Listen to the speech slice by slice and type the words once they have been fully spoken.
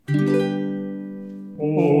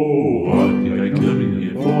Oh, what did I come in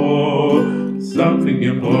here for? Something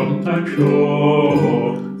important, I'm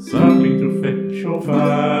sure. Something to fetch or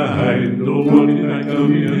find. Oh, what did I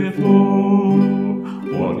come in here for?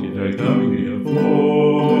 What did I come in here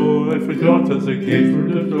for? I forgot as I came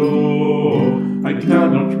through the door. I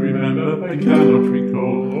cannot remember, I cannot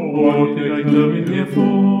recall. Oh, what did I come in here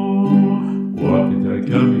for? What did I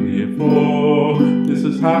come in here for? This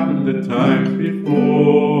has happened at times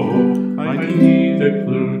before. I need a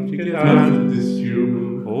clue to get out of this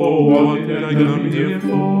tube. Oh, what did I come in here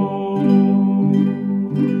for?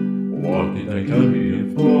 What did I come in here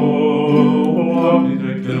for? What did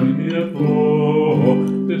I come in here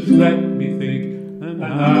for? Just let me think, and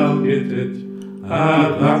I'll get it.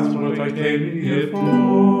 That's what I came in here for.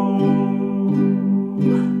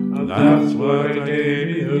 That's what I came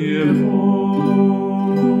in here for.